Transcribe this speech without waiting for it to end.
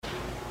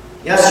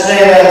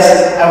Yesterday,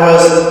 as I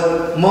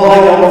was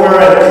mulling over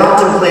and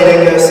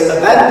contemplating this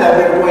event that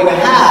we were going to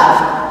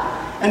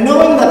have, and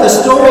knowing that the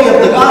story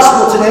of the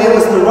gospel today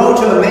was the road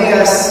to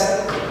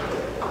Emmaus,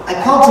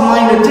 I called to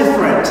mind a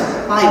different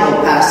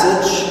Bible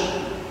passage,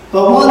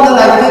 but one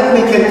that I think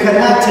we can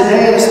connect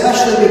today,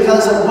 especially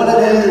because of what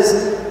it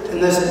is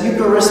in this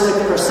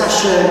Eucharistic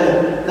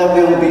procession that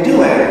we will be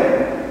doing.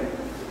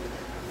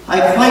 I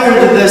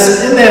acquired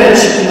this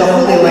image in the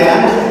Holy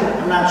Land.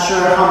 I'm not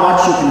sure how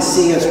much you can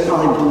see. It's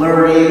probably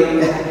blurry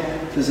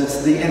because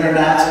it's the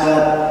internet,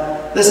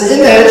 but this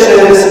image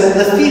is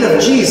the feet of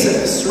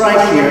Jesus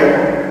right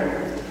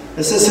here.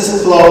 This is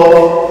his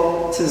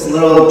cloak. It's his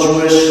little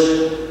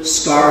Jewish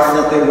scarf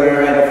that they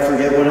wear. I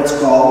forget what it's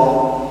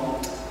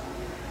called.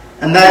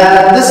 And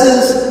then this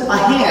is a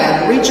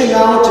hand reaching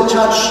out to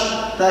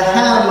touch the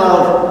hem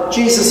of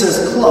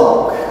Jesus'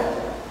 cloak.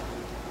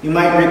 You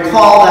might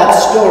recall that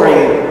story,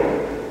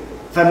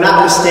 if I'm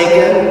not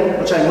mistaken,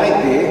 which I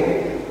might be.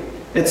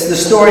 It's the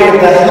story of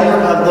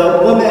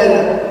the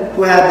woman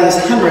who had these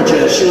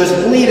hemorrhages. She was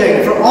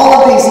bleeding for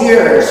all of these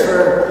years,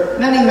 for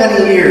many,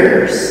 many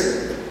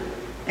years.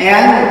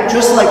 And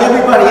just like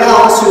everybody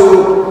else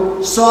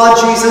who saw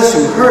Jesus,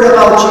 who heard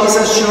about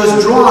Jesus, she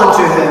was drawn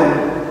to him.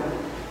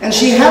 And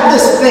she had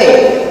this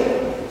faith.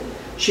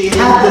 She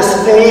had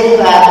this faith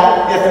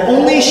that if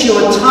only she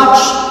would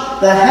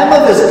touch the hem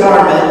of his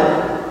garment,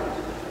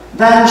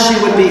 then she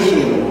would be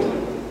healed.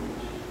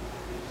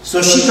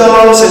 So she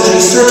goes and she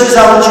searches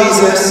out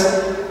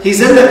Jesus.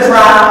 He's in the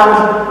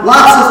crowd,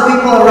 lots of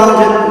people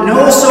around him,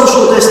 no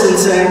social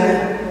distancing.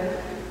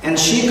 And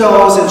she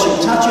goes and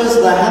she touches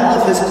the hem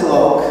of his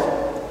cloak.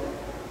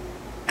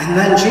 And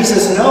then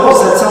Jesus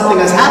knows that something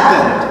has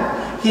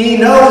happened. He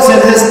knows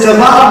in his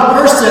divine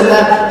person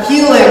that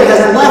healing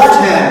has left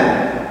him.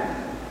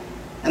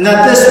 And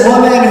that this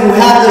woman who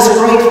had this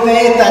great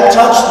faith that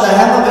touched the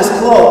hem of his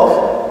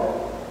cloak,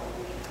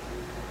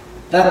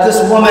 that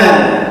this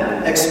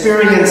woman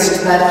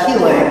experienced that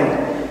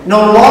healing.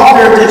 No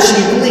longer did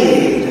she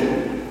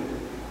bleed.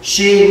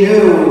 She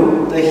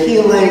knew the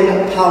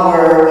healing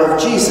power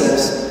of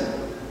Jesus.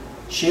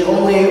 She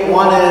only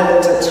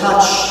wanted to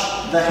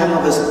touch the hem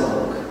of his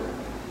cloak.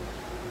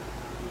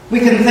 We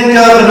can think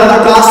of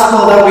another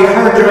gospel that we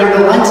heard during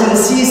the Lenten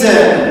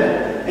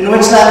season, in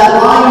which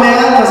that blind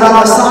man was on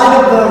the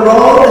side of the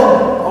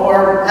road,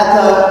 or at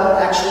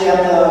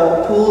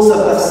the pools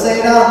of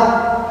Bethesda,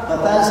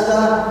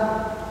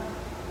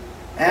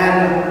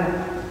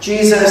 and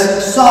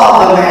Jesus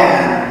saw the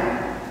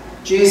man.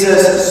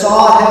 Jesus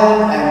saw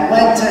him and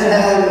went to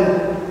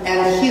him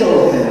and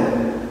healed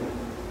him.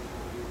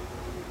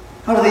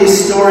 How do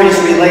these stories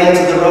relate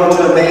to the road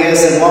to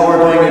Emmaus and what we're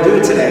going to do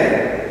today?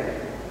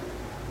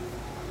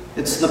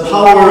 It's the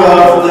power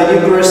of the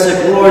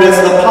Eucharistic Lord.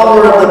 It's the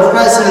power of the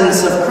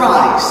presence of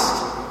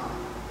Christ.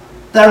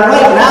 That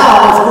right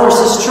now, of course,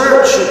 this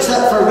church,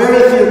 except for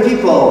very few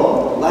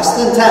people, less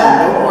than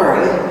 10, don't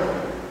worry,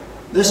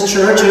 this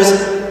church is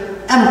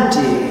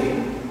empty.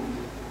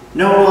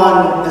 No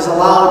one is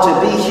allowed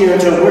to be here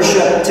to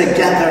worship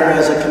together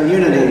as a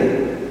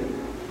community.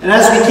 And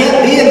as we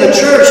can't be in the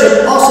church,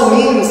 it also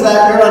means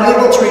that you're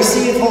unable to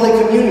receive Holy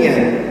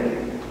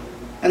Communion.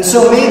 And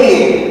so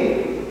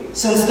maybe,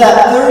 since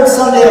that third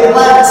Sunday of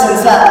Lent,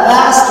 since that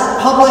last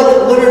public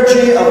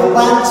liturgy of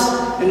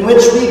Lent in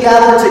which we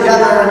gather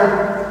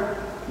together,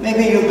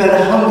 maybe you've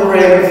been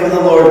hungering for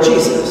the Lord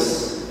Jesus.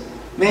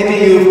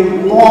 Maybe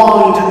you've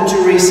longed to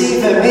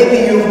receive him.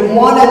 Maybe you've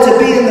wanted to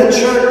be in the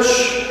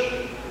church.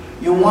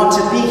 You want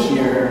to be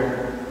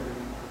here.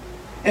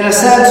 In a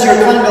sense,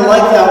 you're kind of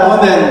like that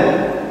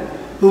woman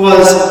who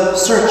was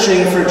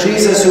searching for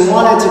Jesus, who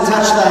wanted to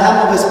touch the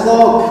hem of his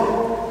cloak.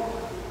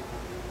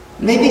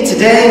 Maybe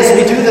today, as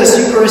we do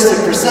this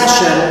Eucharistic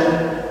procession,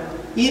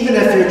 even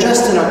if you're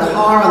just in a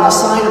car on the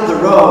side of the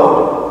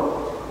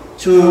road,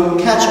 to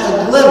catch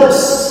a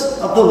glimpse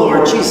of the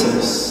Lord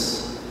Jesus.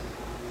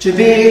 To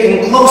be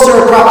in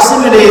closer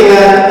proximity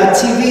than a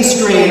TV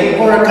screen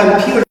or a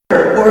computer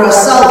or a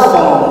cell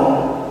phone.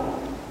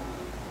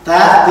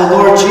 That the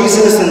Lord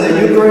Jesus in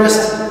the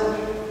Eucharist,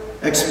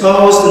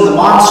 exposed in the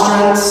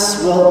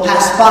monstrance, will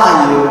pass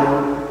by you.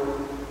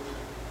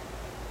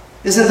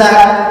 Isn't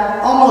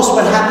that almost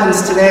what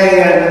happens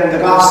today in the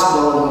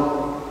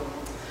Gospel?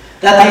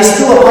 That these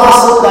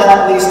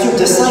two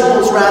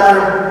disciples,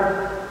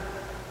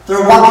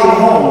 they're walking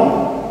home.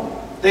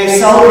 They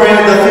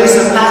celebrated the Feast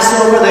of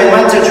Passover, they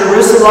went to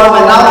Jerusalem,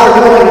 and now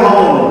they're going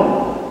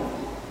home.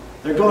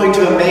 They're going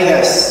to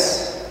Emmaus.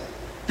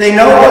 They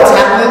know what's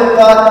happened,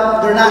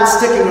 but they're not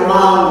sticking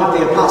around with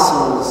the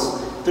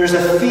apostles. There's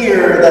a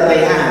fear that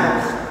they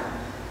have.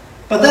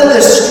 But then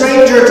this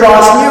stranger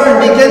draws near and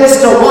begins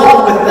to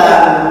walk with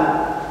them.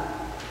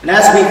 And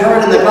as we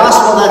heard in the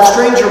Gospel, that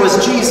stranger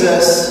was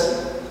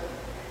Jesus.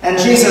 And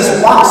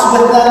Jesus walks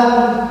with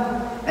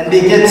them and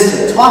begins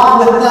to talk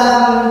with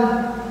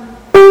them.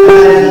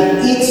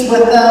 And he eats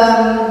with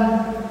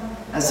them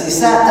as he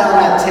sat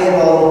down at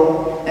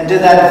table and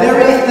did that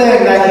very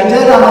thing that he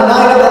did on the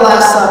night of the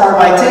Last Supper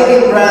by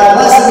taking bread,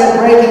 blessing it,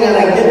 breaking it,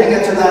 and giving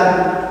it to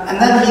them. And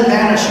and then he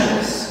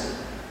vanishes.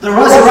 The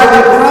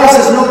resurrected Christ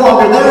is no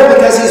longer there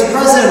because he's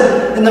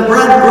present in the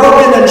bread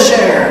broken and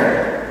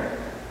shared.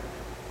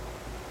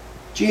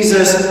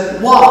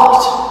 Jesus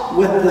walked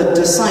with the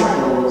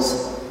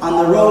disciples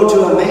on the road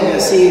to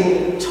Emmaus.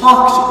 He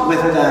talked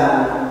with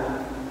them.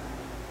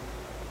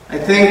 I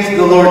think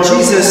the Lord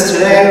Jesus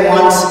today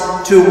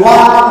wants to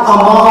walk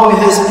among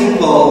his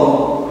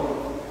people.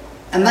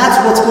 And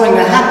that's what's going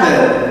to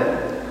happen.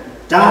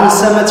 Down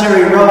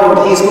Cemetery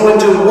Road, he's going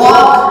to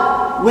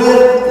walk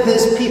with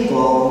his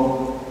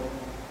people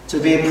to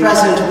be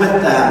present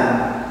with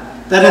them.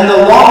 That in the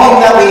longing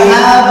that we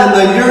have, in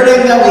the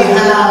yearning that we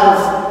have,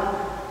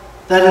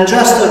 that in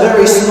just a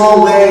very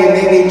small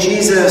way, maybe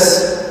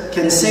Jesus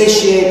can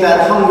satiate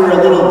that hunger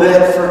a little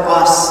bit for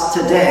us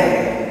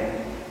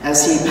today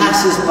as he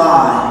passes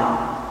by.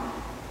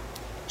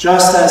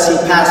 Just as he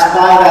passed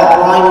by that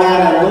blind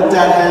man and looked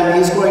at him,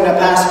 he's going to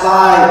pass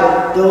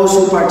by those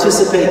who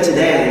participate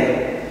today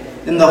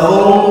in the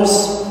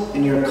homes,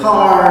 in your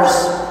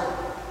cars,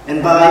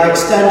 and by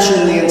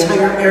extension, the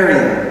entire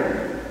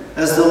area,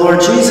 as the Lord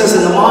Jesus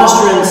in the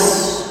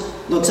monstrance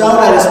looks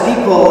out at his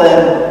people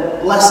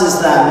and blesses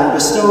them and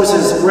bestows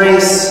his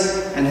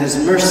grace and his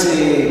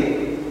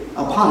mercy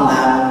upon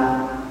them.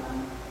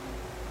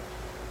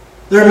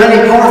 There are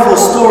many powerful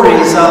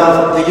stories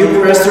of the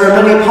Eucharist. There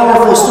are many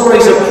powerful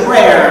stories of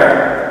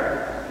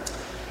prayer.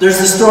 There's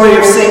the story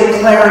of St.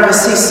 Clare of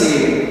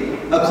Assisi,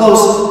 a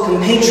close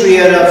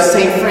compatriot of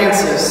St.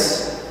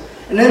 Francis.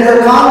 And in her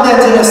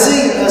convent in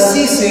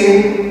Assisi,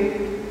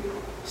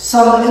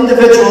 some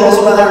individuals,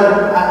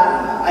 whether,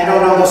 I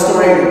don't know the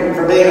story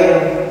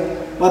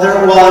verbatim, whether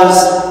it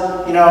was,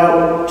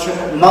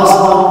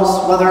 Muslims,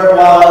 whether it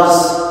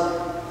was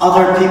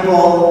other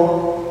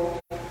people,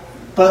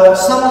 but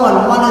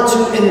someone wanted to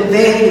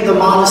invade the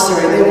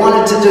monastery. They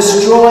wanted to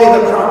destroy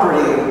the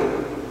property.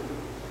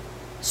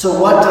 So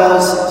what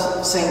does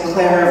St.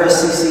 Clare of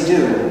Assisi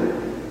do?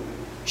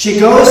 She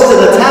goes to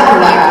the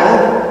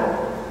tabernacle.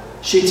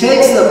 She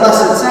takes the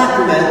Blessed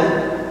Sacrament,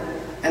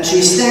 and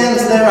she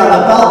stands there on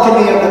the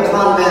balcony of the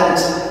convent,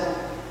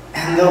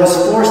 and those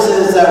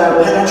forces that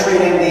were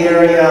penetrating the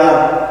area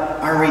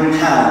are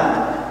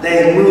repelled.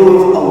 They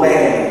move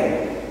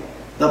away.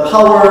 The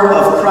power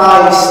of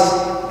Christ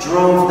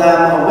drove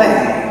them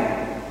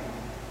away.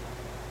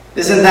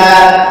 Isn't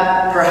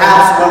that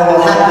perhaps what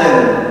will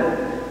happen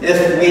if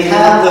we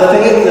have the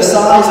faith the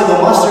size of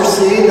a mustard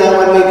seed, that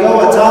when we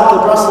go atop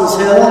the Brussels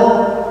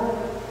hill,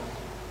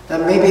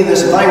 that maybe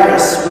this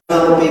virus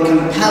will be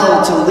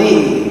compelled to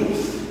leave,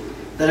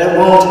 that it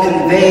won't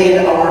invade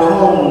our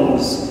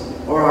homes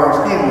or our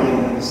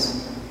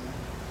families.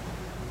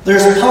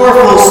 There's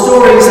powerful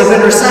stories of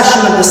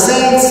intercession of the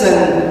saints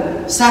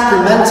and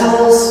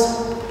sacramentals,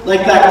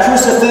 like that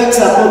crucifix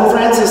that Pope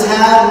Francis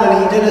had when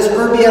he did his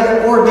Urbi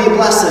et Orbi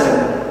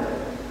blessing.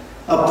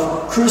 A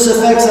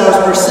crucifix that was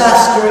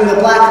processed during the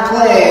Black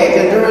Plague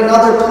and during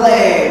other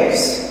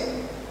plagues.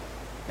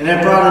 And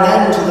it brought an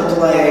end to the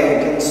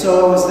plague, and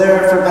so it was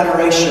there for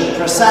veneration,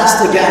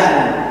 processed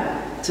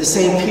again to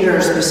St.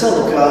 Peter's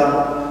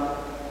Basilica.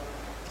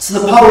 It's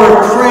the power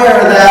of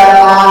prayer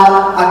that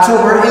on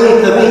October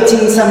 8th of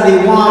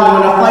 1871,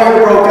 when a fire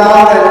broke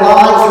out and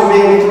lives were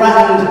being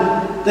threatened,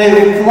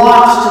 they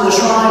flocked to the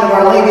shrine of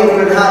Our Lady of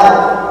Good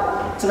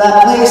Help, to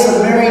that place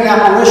of Marian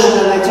apparition,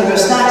 and they took a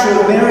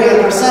statue of Mary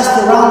and processed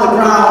around the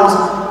grounds,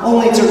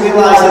 only to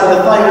realize that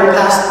the fire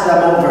passed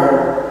them over.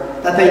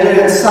 That they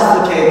didn't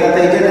suffocate, that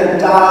they didn't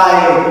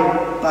die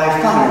by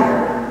fire.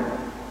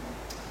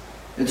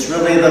 It's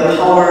really the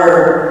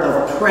power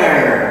of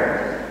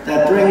prayer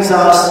that brings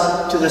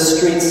us to the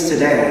streets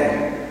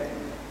today.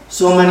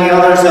 So many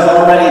others have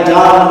already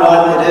done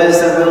what it is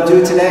that we'll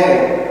do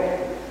today.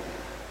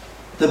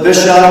 The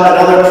bishop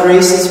and other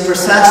priests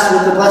processed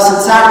with the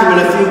Blessed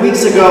Sacrament a few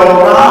weeks ago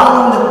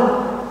around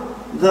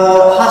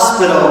the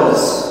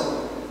hospitals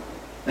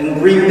in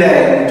Green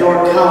Bay, in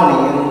Door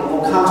County, in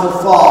Oconto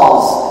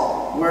Falls,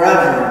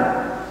 wherever.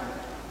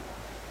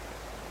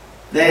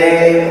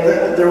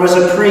 There was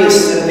a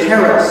priest in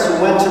Paris who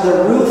went to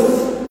the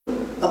roof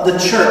of the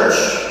church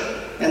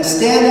and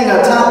standing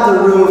atop the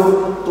roof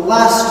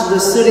blessed the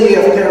city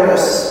of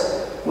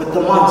Paris with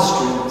the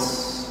monstrance.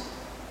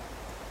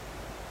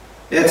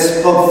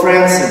 It's Pope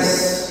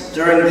Francis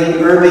during the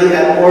Urbi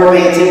et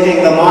Orbi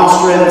taking the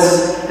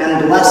monstrance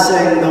and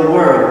blessing the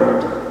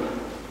word.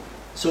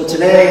 So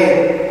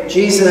today,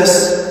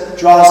 Jesus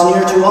draws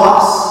near to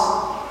us,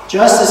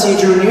 just as he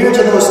drew near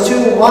to those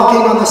two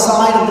walking on the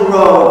side of the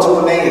road to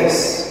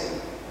Emmaus.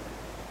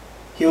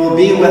 He will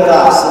be with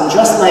us, and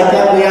just like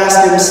that, we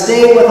ask him,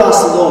 stay with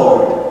us,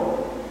 Lord.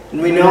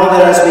 And we know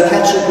that as we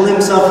catch a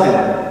glimpse of him,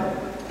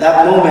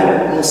 that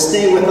moment will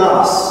stay with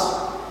us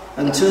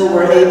until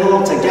we're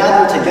able to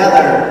gather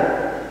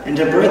together and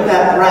to break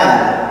that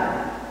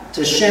bread,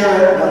 to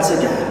share it once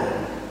again.